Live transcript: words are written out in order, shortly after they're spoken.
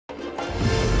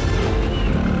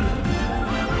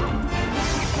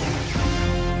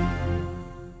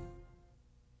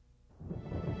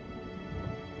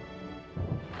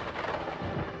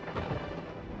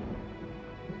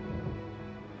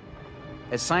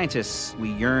As scientists, we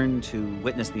yearn to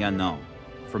witness the unknown.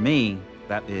 For me,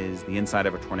 that is the inside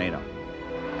of a tornado.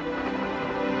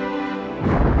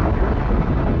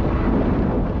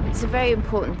 It's a very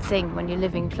important thing when you're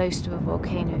living close to a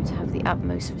volcano to have the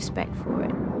utmost respect for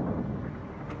it.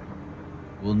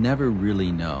 We'll never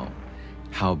really know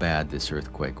how bad this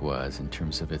earthquake was in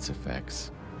terms of its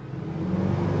effects.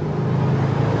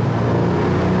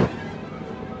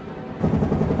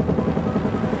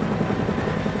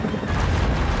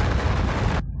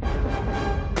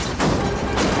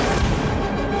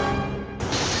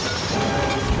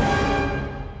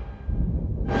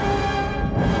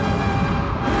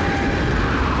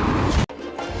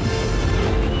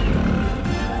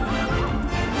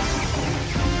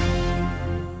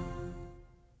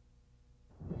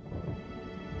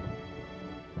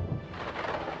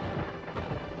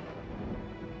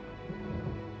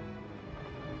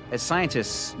 As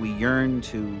scientists, we yearn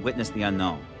to witness the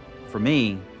unknown. For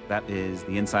me, that is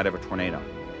the inside of a tornado.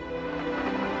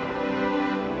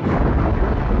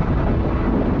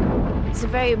 It's a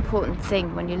very important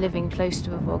thing when you're living close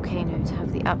to a volcano to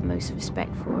have the utmost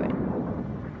respect for it.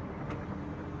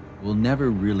 We'll never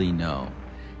really know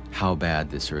how bad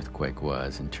this earthquake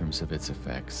was in terms of its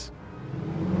effects.